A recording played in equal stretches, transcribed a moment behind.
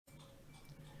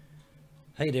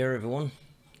Hey there everyone,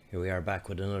 here we are back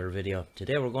with another video.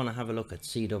 Today we're going to have a look at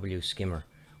CWSkimmer,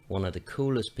 one of the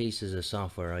coolest pieces of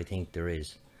software I think there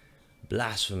is.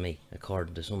 Blasphemy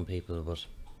according to some people, but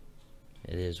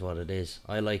it is what it is.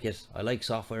 I like it. I like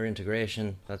software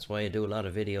integration. That's why I do a lot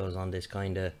of videos on this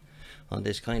kind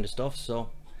of stuff. So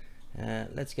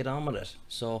let's get on with it.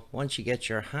 So once you get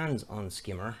your hands on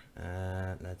Skimmer,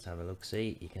 let's have a look.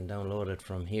 See, you can download it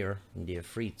from here in the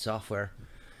free software,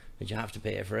 but you have to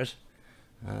pay for it.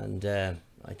 And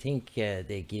I think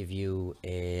they give you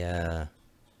a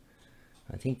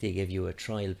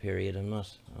trial period. I'm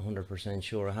not 100%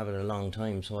 sure. I have it a long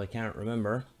time, so I can't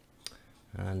remember.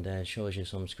 And shows you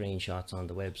some screenshots on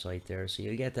the website there, so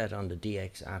you'll get that on the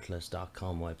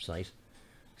dxatlas.com website.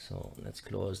 So let's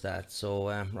close that. So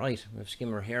right, we have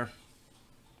Skimmer here,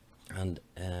 and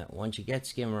once you get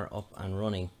Skimmer up and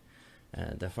running,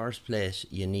 the first place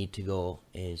you need to go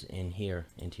is in here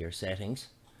into your settings.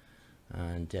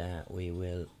 And we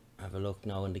will have a look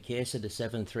now. In the case of the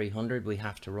 7300, we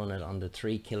have to run it on the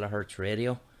 3 kilohertz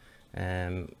radio.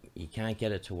 You can't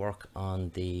get it to work on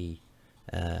the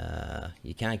 12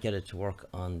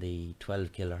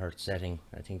 kilohertz setting.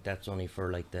 I think that's only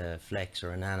for like the Flex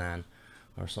or an Anan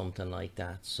or something like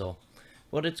that. So,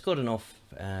 but it's good enough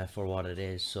for what it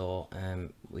is. So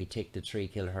we tick the 3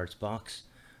 kilohertz box,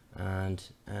 and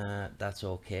that's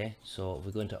okay. So if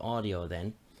we go into audio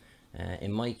then.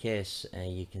 In my case,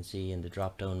 you can see in the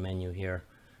drop down menu here,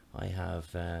 I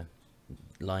have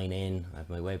line in, I have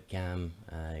my webcam,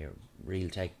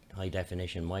 Realtek high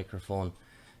definition microphone,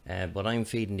 but I'm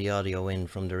feeding the audio in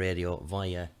from the radio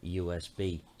via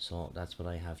USB, so that's what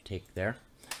I have ticked there.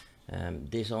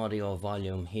 This audio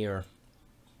volume here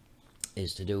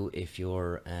is to do if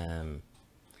you're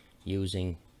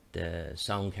using the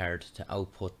sound card to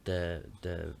output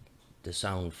the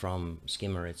sound from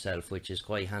Skimmer itself, which is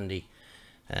quite handy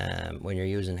when you're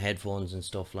using headphones and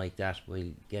stuff like that.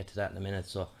 We'll get to that in a minute.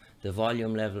 So the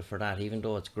volume level for that, even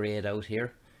though it's grayed out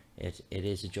here, it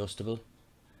is adjustable.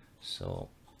 So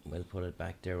we'll put it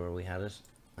back there where we had it,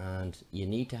 and you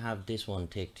need to have this one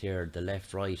ticked here, the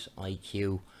left right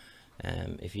IQ.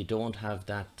 If you don't have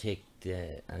that ticked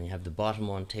and you have the bottom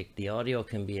one ticked, the audio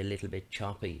can be a little bit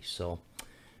choppy. So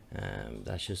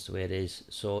that's just the way it is.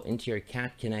 So into your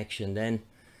cat connection then,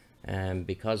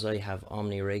 because I have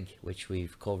OmniRig, which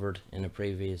we've covered in a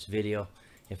previous video,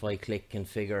 if I click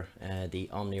configure, the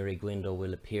OmniRig window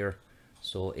will appear,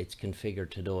 so it's configured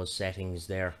to those settings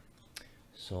there.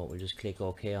 So we'll just click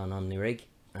OK on OmniRig.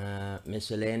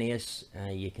 Miscellaneous,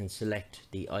 you can select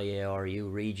the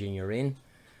IARU region you're in,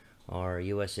 or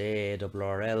USA,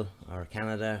 ARRL, or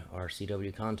Canada, or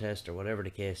CW contest, or whatever the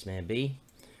case may be.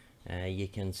 You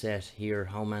can set here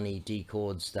how many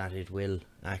decodes that it will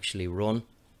actually run.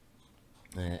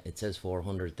 It says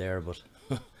 400 there, but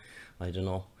I don't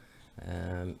know.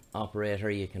 Operator,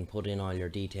 you can put in all your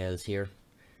details here,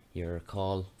 your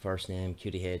call, first name,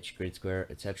 QTH, grid square,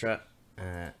 etc.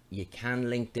 You can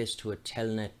link this to a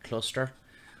telnet cluster,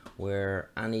 where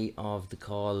any of the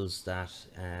calls that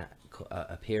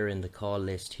appear in the call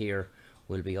list here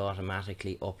will be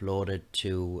automatically uploaded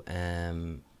to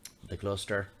the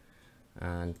cluster.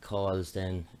 And calls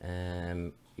then,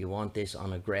 you want this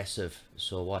on aggressive.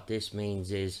 So what this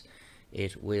means is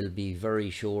it will be very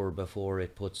sure before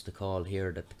it puts the call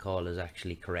here that the call is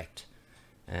actually correct.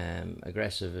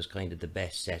 Aggressive is kind of the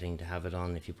best setting to have it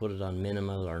on. If you put it on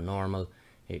minimal or normal,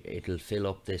 it'll fill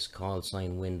up this call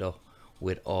sign window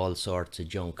with all sorts of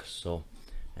junk. So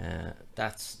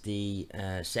that's the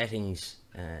settings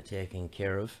taken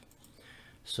care of.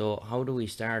 So how do we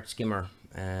start Skimmer?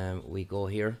 We go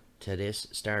here to this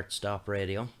start stop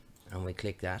radio, and we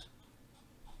click that,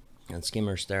 and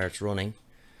Skimmer starts running.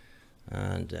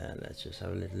 And let's just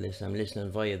have a little listen. I'm listening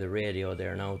via the radio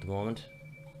there now at the moment.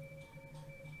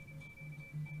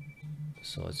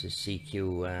 So it's a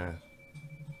CQ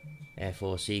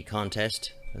FOC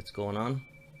contest that's going on.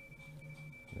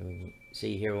 And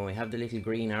see here, when we have the little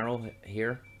green arrow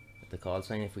here at the call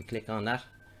sign, if we click on that,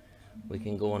 we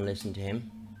can go and listen to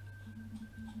him.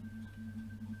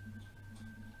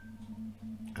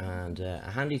 And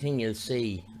a handy thing you'll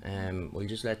see, we'll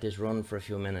just let this run for a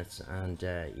few minutes, and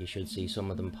you should see some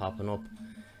of them popping up.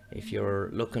 If you're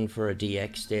looking for a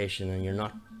DX station and you're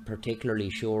not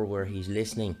particularly sure where he's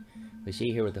listening, we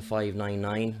see here with the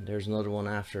 599, there's another one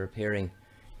after appearing.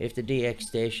 If the DX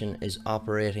station is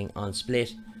operating on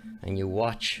split, and you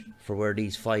watch for where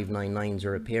these 599s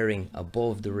are appearing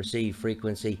above the receive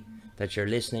frequency that you're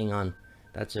listening on,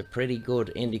 that's a pretty good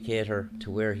indicator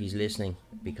to where he's listening,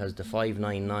 because the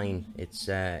 599, it's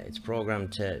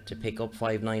programmed to pick up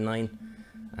 599,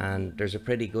 and there's a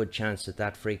pretty good chance that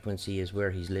that frequency is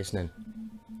where he's listening.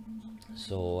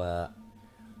 So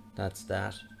that's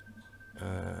that.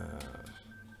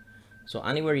 So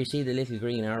anywhere you see the little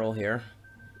green arrow here,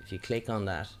 if you click on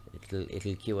that,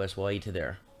 it'll QSY to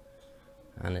there,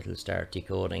 and it'll start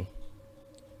decoding,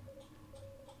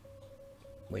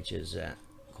 which is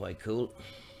quite cool.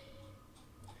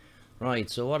 Right,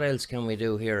 so what else can we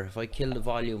do here? If I kill the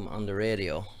volume on the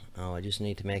radio, oh, I just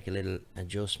need to make a little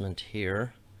adjustment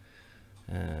here.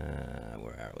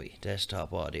 Where are we?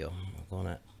 Desktop audio. I'm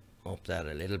gonna up that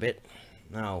a little bit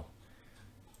now.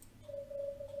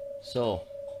 So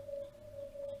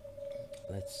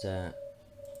let's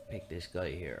pick this guy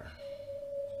here.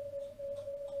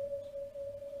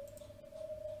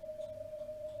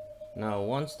 Now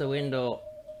once the window,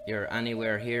 you're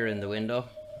anywhere here in the window,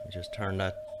 just turn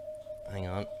that, hang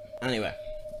on. Anyway,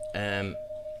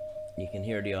 you can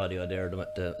hear the audio there,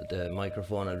 the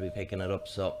microphone will be picking it up.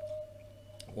 So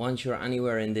once you're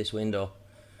anywhere in this window,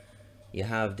 you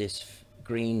have this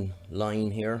green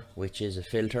line here, which is a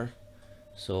filter.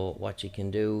 So what you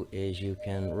can do is you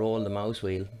can roll the mouse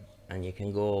wheel and you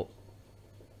can go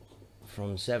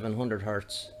from 700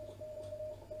 Hertz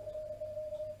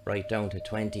right down to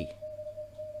 20,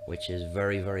 which is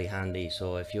very handy.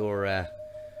 So if you're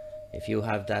if you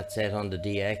have that set on the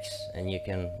DX and you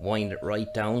can wind it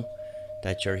right down,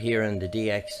 that you're hearing the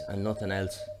DX and nothing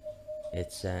else,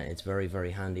 it's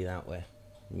very handy that way.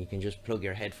 And you can just plug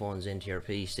your headphones into your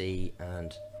PC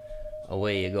and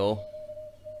away you go.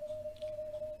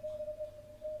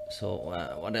 So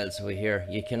what else have we here?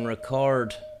 You can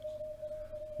record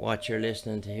what you're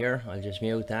listening to here. I'll just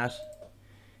mute that.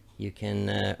 You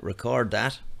can record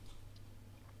that,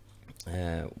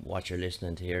 what you're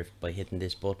listening to here, by hitting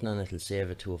this button, and it'll save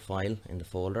it to a file in the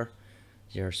folder.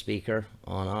 Your speaker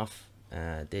on off.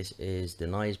 This is the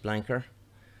noise blanker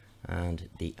and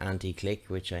the anti-click,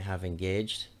 which I have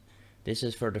engaged. This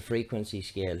is for the frequency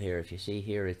scale here. If you see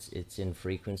here, it's in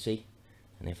frequency,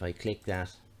 and if I click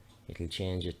that, it'll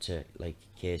change it to like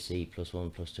KC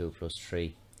 +1 +2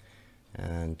 +3,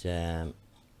 and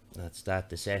that's that.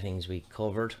 The settings we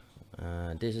covered.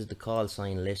 This is the call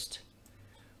sign list,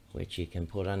 which you can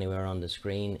put anywhere on the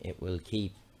screen. It will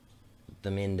keep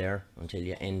them in there until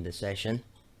you end the session,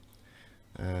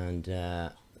 and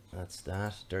that's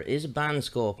that. There is a band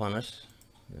scope on it.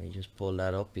 Let me just pull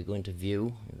that up. You go into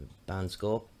view, band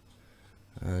scope,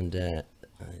 and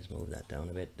I'll just move that down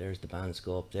a bit. There's the band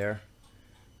scope there,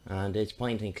 and it's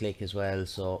point and click as well,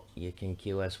 so you can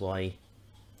QSY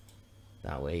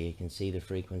that way. You can see the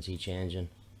frequency changing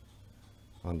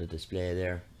on the display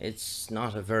there. It's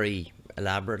not a very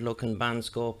elaborate looking band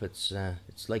scope. It's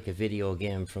like a video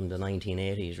game from the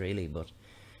 1980s really, but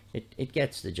it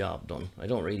gets the job done. I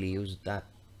don't really use that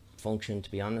function, to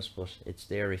be honest, but it's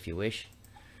there if you wish.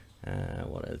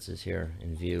 What else is here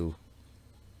in view?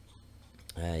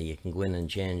 You can go in and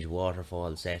change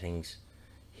waterfall settings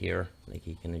here. Like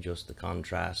you can adjust the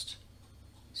contrast.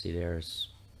 See, there's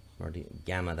where the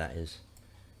gamma, that is,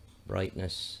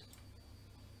 brightness.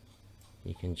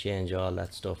 You can change all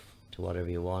that stuff to whatever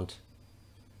you want.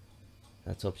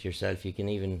 That's up to yourself. You can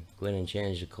even go in and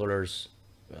change the colors.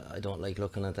 I don't like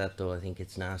looking at that though. I think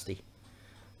it's nasty.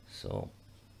 So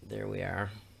there we are.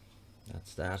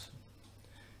 That's that.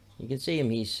 You can see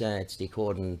him. It's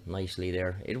decoding nicely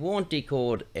there. It won't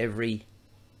decode every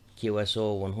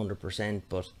QSO 100%,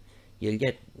 but you'll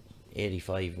get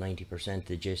 85–90%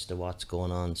 the gist of what's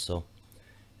going on. So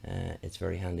it's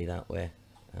very handy that way.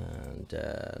 And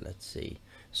let's see,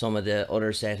 some of the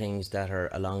other settings that are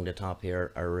along the top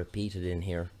here are repeated in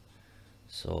here,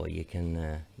 so you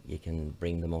can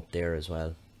bring them up there as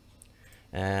well.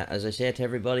 As I say to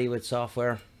everybody with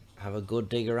software, have a good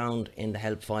dig around in the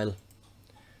help file,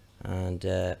 and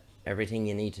everything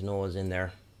you need to know is in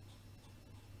there,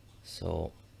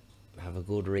 so have a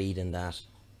good read in that,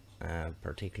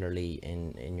 particularly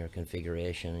in your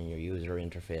configuration and your user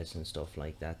interface and stuff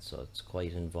like that. So it's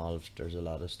quite involved. There's a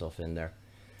lot of stuff in there.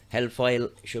 Help file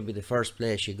should be the first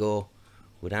place you go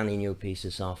with any new piece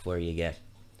of software you get.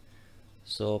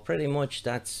 So pretty much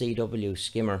that's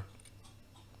CWSkimmer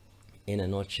in a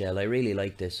nutshell. I really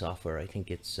like this software. I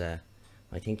think it's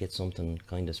something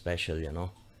kind of special, you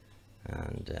know.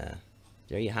 And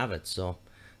there you have it. So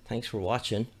thanks for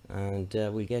watching, and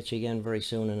we'll get you again very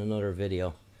soon in another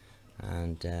video.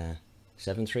 And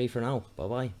 7-3 for now. Bye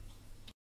bye.